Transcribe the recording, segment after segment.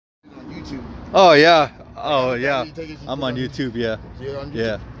YouTube. Oh yeah. Oh yeah. I'm on YouTube. Yeah. You're on YouTube?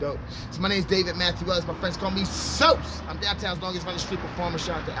 Yeah. Dope. So my name's David Matthew Wells. My friends call me Sos. I'm downtown's longest running street performer.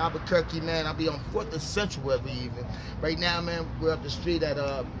 Shout out to Albuquerque, man. I'll be on 4th and Central every evening. Right now, man, we're up the street at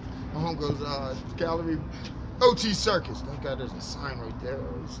my homegirl's gallery. OT Circus. Thank God there's a sign right there.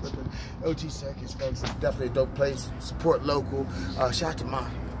 OT Circus, folks. It's definitely a dope place. Support local. Shout out to my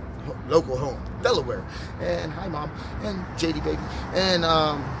local home, Delaware. And hi, Mom. And JD, baby. And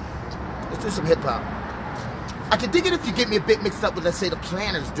let's do some hip hop. I can dig it if you get me a bit mixed up with, let's say, the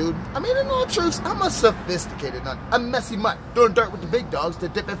Planners, dude. I mean, in all truth, I'm a sophisticated nut. A messy mutt. Doing dirt with the big dogs to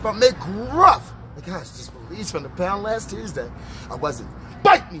dip it from McGruff. The guy's just released from the pound last Tuesday. I wasn't.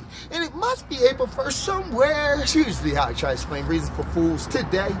 Bite me! And it must be April 1st somewhere. It's usually how I try to explain reasons for fools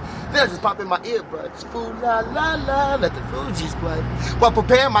today. Then I just pop in my earbuds. Fool la la la, let the Fugees play. While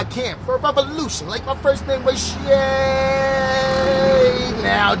preparing my camp for a revolution, like my first name was Shay.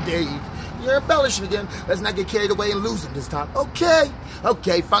 Now, Dave, you're embellishing again. Let's not get carried away and lose them this time. Okay.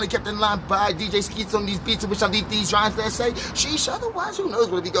 Okay, finally kept in line by DJ Skeets on these beats in which I leave these rhymes that say, sheesh, otherwise who knows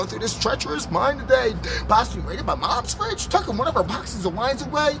what we go through this treacherous mind today. Possibly raided by mom's fridge, tucking one of her boxes of wines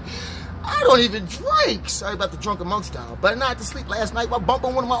away. I don't even drink. Sorry about the drunken monk style, but I had to sleep last night while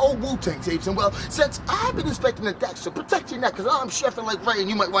bumping one of my old Wu-Tang tapes. And well, since I've been inspecting the deck, so protect your neck, because I'm chefing like Ray and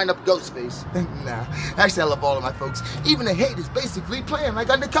you might wind up Ghostface. Nah, actually I love all of my folks. Even the haters basically playing like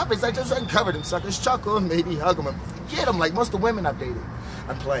undercovers. I just uncovered them suckers, chuckle, and maybe hug them and forget them like most of the women I've dated.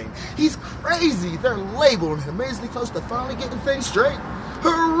 I'm playing. He's crazy. They're labeling him amazingly close to finally getting things straight.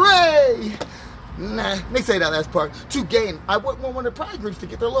 Hooray! Nah, they say that last part. Too gay, and I wouldn't want one of the pride groups to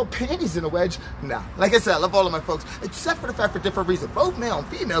get their little panties in a wedge. Nah, like I said, I love all of my folks, except for the fact for different reasons. Both male and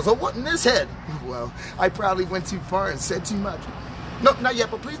females are wanting this head. Well, I probably went too far and said too much. Nope, not yet,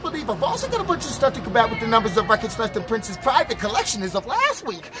 but please believe I've also got a bunch of stuff to combat with the numbers of records left in Prince's private collection as of last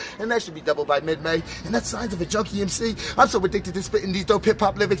week. And that should be doubled by mid-May. And that's signs of a junkie MC. I'm so addicted to spitting these dope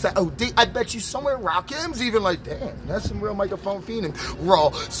hip-hop lyrics that OD, I bet you somewhere Rock M's even like, damn, that's some real microphone fiending.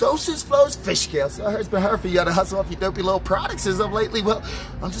 Raw. Sosa's flows, fish scale. So it's been hard for y'all to hustle off your dopey little products as of lately. Well,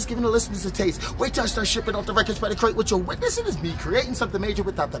 I'm just giving the listeners a taste. Wait till I start shipping off the records by the crate. What you're witnessing is me creating something major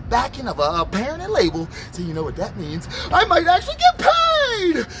without the backing of a parent and label. So you know what that means. I might actually get paid!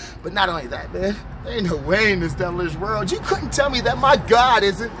 But not only that, man, there ain't no way in this devilish world you couldn't tell me that my God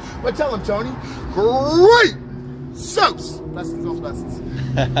isn't. But tell him, Tony. Great! Sos! Blessings on blessings.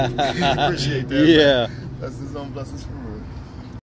 Appreciate that. Yeah. Man. Blessings on blessings.